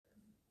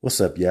What's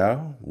up,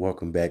 y'all?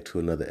 Welcome back to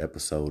another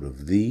episode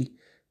of the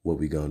What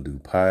We Gonna Do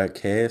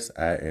podcast.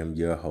 I am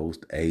your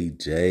host,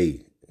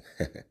 AJ.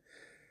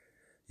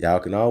 Y'all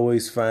can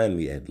always find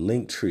me at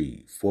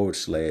Linktree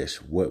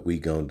 / What We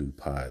Gonna Do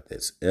pod.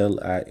 That's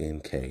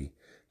linktr.ee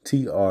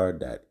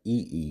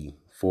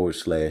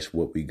 /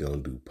 What We Gonna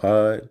Do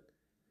pod.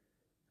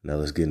 Now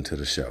let's get into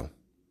the show.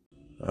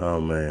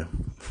 Oh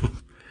man,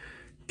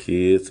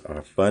 kids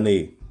are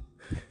funny.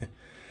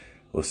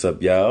 What's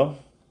up, y'all?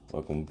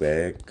 Welcome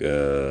back.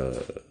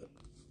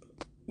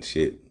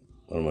 Shit,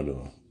 what am I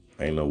doing?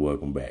 Ain't no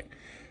welcome back.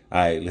 All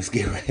right, let's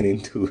get right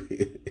into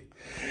it.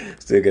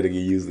 Still gotta get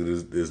used to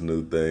this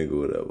new thing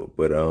or whatever.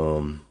 But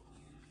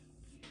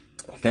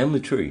family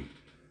tree.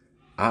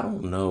 I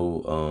don't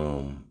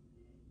know.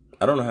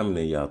 I don't know how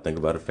many of y'all think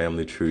about a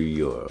family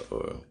tree or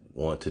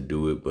want to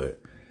do it,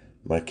 but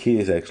my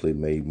kids actually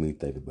made me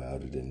think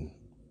about it and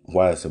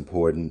why it's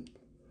important,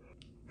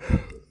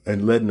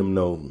 and letting them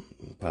know.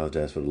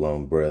 Apologize for the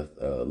long breath.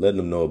 Letting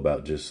them know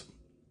about just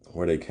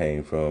where they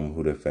came from,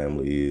 who their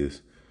family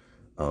is.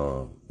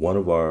 One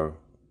of our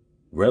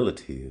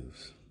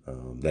relatives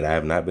that I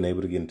have not been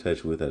able to get in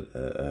touch with.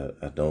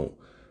 I don't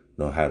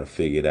know how to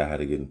figure it out, how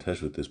to get in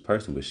touch with this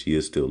person, but she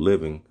is still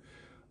living,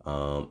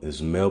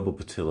 is Melba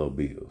Patillo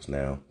Bills.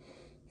 Now,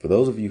 for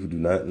those of you who do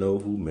not know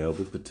who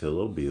Melba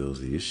Patillo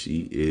Bills is,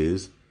 she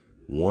is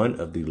one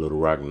of the Little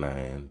Rock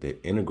Nine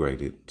that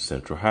integrated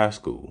Central High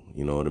School,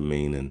 you know what I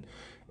mean, and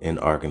in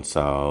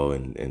Arkansas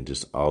and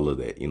just all of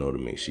that, you know what I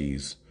mean.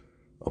 She's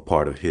a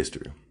part of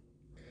history.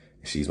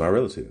 She's my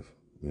relative,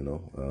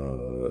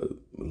 literal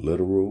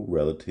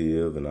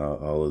relative and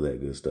all of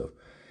that good stuff.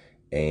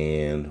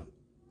 And,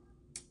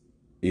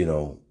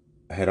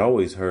 I had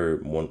always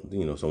heard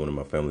someone in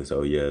my family say,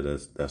 oh yeah,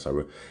 that's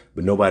our,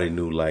 but nobody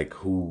knew like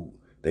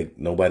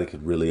nobody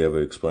could really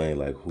ever explain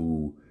like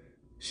who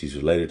she's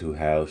related to,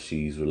 how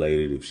she's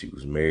related, if she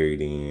was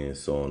married in,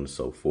 so on and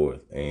so forth.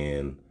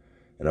 And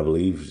I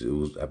believe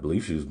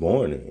she was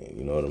born in,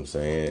 you know what I'm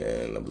saying?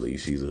 And I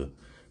believe she's a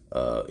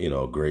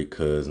great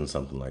cousin,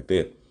 something like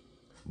that.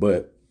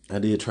 But I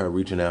did try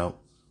reaching out,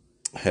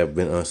 have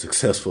been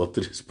unsuccessful up to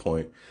this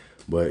point,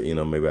 but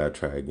maybe I'll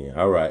try again.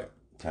 All right,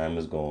 time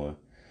is going.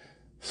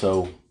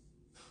 So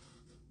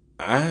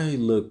I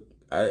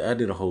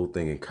did a whole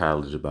thing in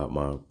college about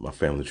my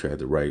family tree. I had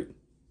to write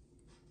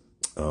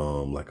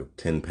like a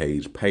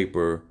 10-page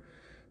paper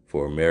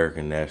for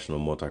American National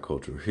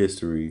Multicultural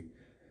History,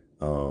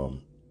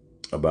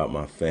 about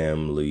my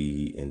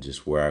family and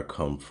just where I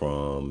come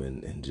from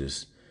and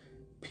just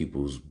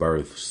people's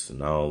births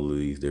and all of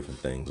these different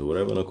things or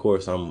whatever. And of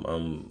course, I'm I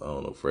don't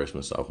know,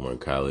 freshman, sophomore in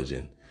college,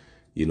 and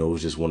it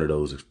was just one of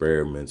those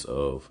experiments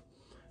of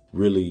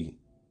really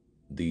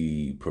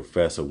the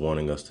professor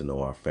wanting us to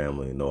know our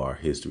family and know our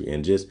history,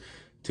 and just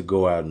to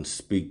go out and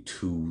speak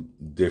to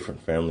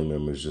different family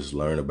members, just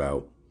learn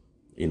about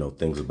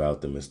things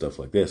about them and stuff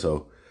like that.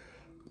 So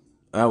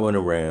I went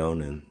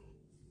around and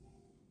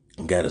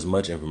got as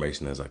much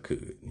information as I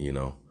could.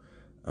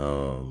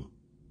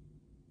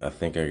 I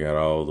think I got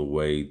all the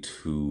way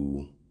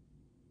to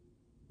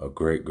a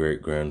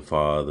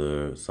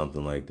great-great-grandfather,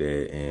 something like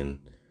that. And,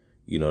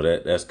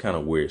 that's kind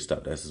of where it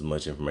stopped. That's as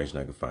much information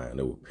I could find.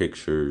 There were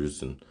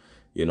pictures and,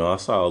 I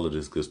saw all of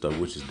this good stuff,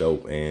 which is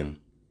dope. And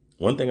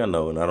one thing I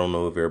know, and I don't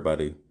know if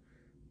everybody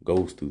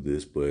goes through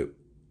this, but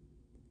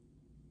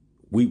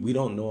we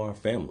don't know our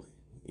family.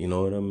 You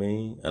know what I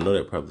mean? I know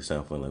that probably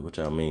sounds funny, like, what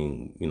y'all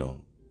mean,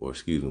 or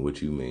excuse me,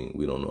 what you mean,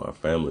 we don't know our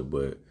family.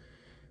 But,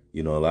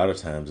 a lot of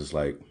times it's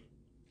like,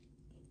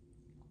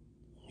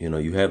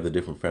 you have the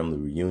different family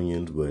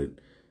reunions, but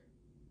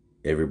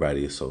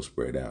everybody is so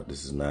spread out.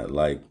 This is not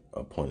like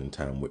a point in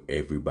time where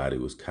everybody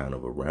was kind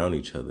of around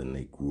each other and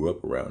they grew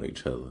up around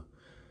each other.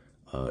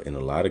 In a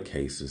lot of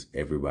cases,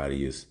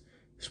 everybody is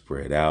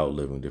spread out,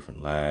 living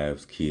different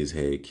lives. Kids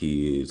had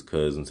kids,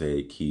 cousins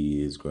had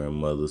kids,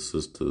 grandmothers,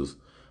 sisters,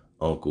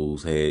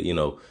 uncles had,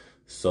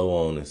 so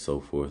on and so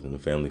forth. And the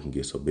family can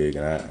get so big.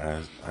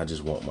 And I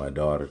just want my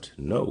daughter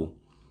to know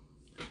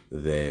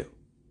that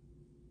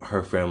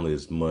her family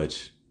is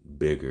much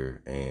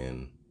bigger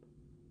and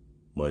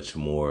much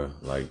more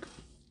like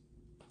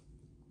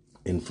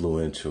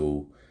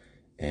influential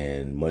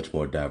and much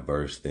more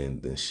diverse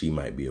than she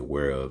might be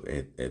aware of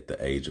at the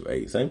age of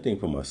 8. Same thing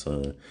for my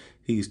son.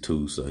 He's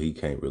 2, so he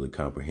can't really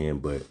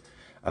comprehend, but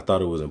I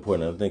thought it was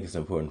important. I think it's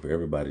important for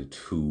everybody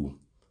to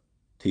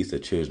teach their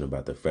children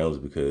about their families,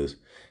 because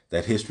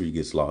that history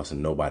gets lost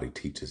and nobody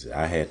teaches it.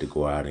 I had to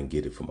go out and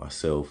get it for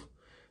myself.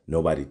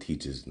 Nobody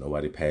teaches,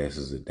 nobody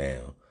passes it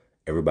down.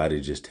 Everybody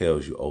just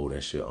tells you, oh,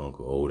 that's your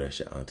uncle, oh, that's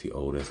your auntie,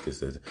 oh, that's this,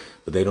 that.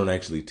 But they don't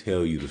actually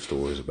tell you the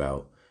stories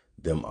about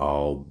them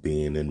all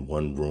being in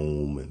one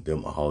room and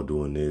them all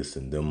doing this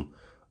and them,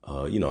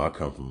 I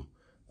come from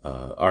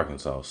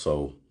Arkansas.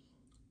 So,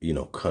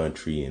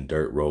 country and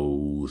dirt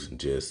roads and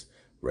just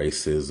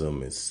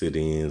racism and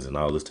sit-ins and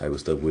all this type of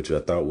stuff, which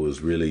I thought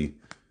was really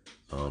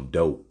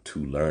dope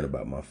to learn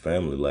about my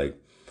family. Like,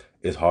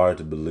 it's hard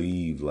to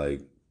believe,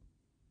 like,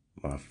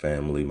 my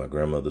family, my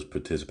grandmothers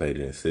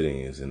participated in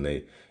sit-ins, and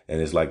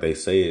And it's like they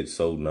say it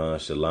so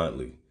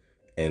nonchalantly.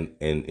 And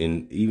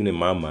even in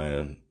my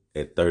mind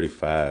at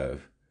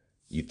 35,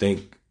 you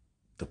think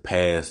the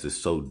past is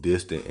so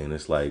distant, and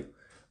it's like,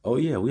 oh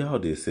yeah, we all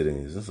did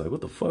sit-ins. It's like, what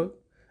the fuck?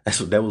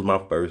 That was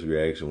my first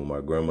reaction when my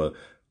grandma,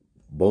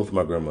 both of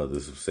my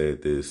grandmothers have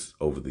said this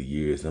over the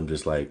years. I'm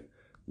just like,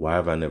 why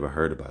have I never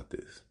heard about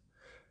this?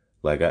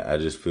 Like, I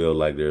just feel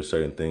like there are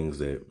certain things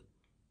that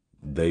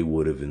they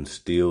would have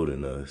instilled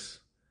in us.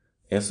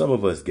 And some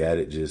of us got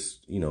it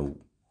just,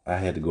 I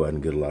had to go out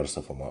and get a lot of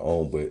stuff on my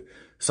own, but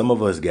some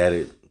of us got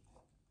it.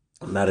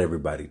 Not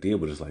everybody did,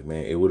 but it's like,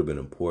 man, it would have been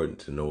important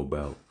to know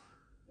about,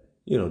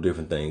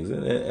 different things.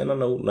 And I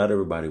know not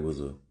everybody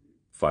was a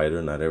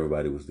fighter. Not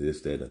everybody was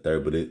this, that, and the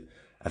third, but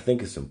I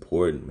think it's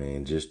important,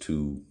 man, just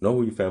to know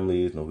who your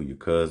family is, know who your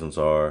cousins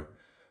are,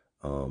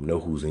 know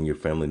who's in your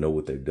family, know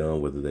what they've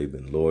done, whether they've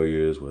been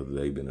lawyers, whether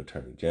they've been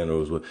attorney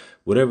generals,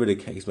 whatever the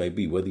case may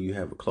be, whether you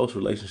have a close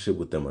relationship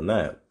with them or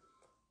not,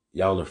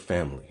 y'all are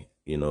family.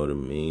 You know what I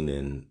mean?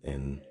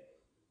 And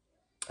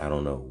I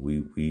don't know,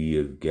 we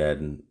have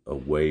gotten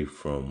away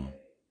from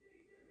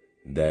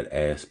that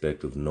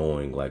aspect of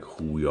knowing like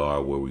who we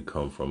are, where we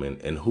come from,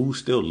 and who's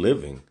still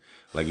living.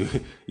 Like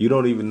you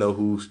don't even know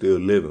who's still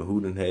living,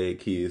 who done had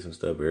kids and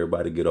stuff.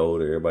 Everybody get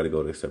older, everybody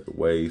go their separate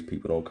ways.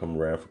 People don't come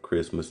around for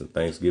Christmas and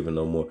Thanksgiving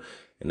no more.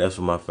 And that's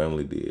what my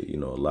family did.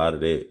 A lot of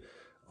that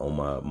on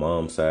my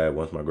mom's side,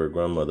 once my great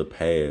grandmother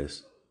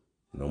passed,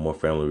 no more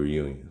family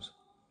reunions.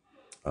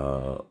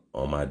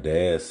 On my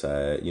dad's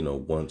side,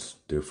 once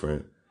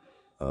different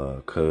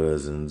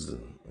cousins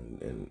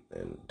and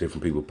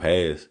different people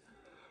passed,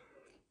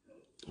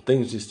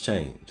 things just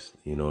changed.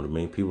 You know what I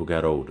mean? People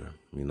got older.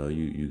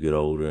 You get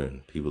older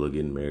and people are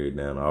getting married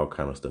now and all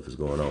kind of stuff is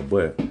going on.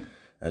 But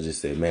I just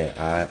said, man,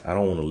 I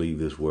don't want to leave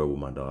this world with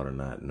my daughter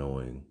not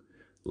knowing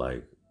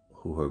like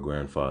who her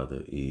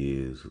grandfather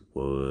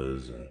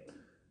was, and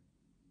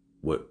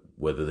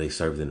whether they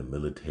served in the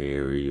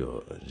military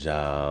or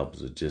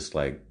jobs, or just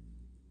like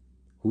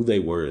who they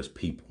were as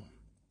people.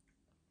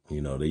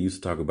 They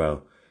used to talk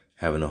about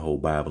having a whole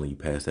Bible and you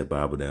pass that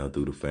Bible down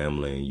through the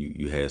family, and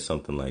you had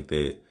something like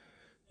that.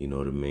 You know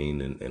what I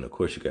mean? And of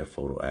course you got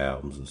photo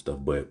albums and stuff,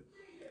 but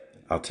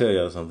I'll tell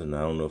y'all something.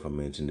 I don't know if I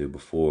mentioned it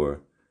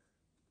before.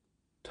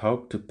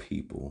 Talk to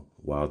people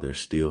while they're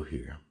still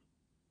here.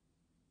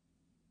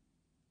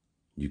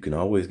 You can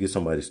always get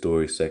somebody's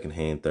story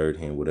secondhand, third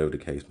hand, whatever the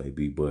case may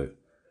be, but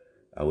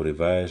I would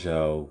advise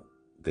y'all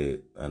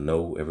that I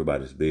know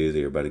everybody's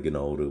busy, everybody getting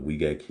older. We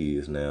got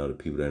kids now, the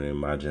people that are in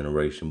my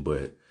generation,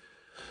 but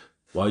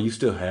while you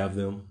still have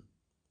them,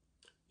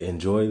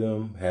 enjoy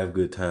them, have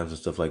good times and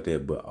stuff like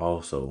that, but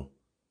also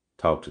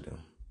talk to them.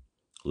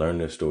 Learn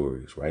their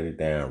stories, write it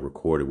down,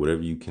 record it,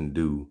 whatever you can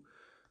do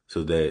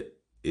so that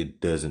it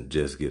doesn't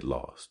just get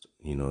lost.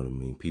 You know what I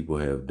mean? People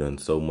have done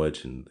so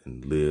much and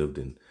lived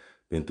and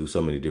been through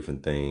so many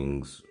different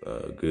things,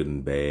 good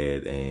and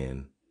bad,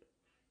 and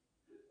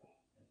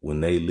when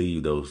they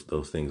leave,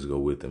 those things go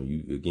with them.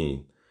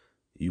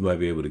 You might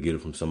be able to get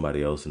it from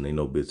somebody else and they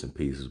know bits and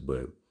pieces,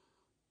 but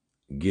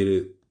get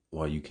it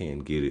while you can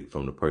get it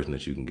from the person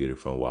that you can get it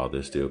from while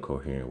they're still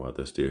coherent, while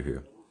they're still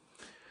here.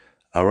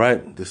 All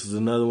right, this is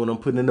another one I'm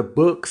putting in the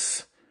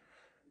books.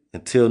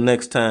 Until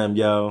next time,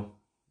 y'all.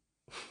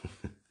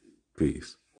 Peace.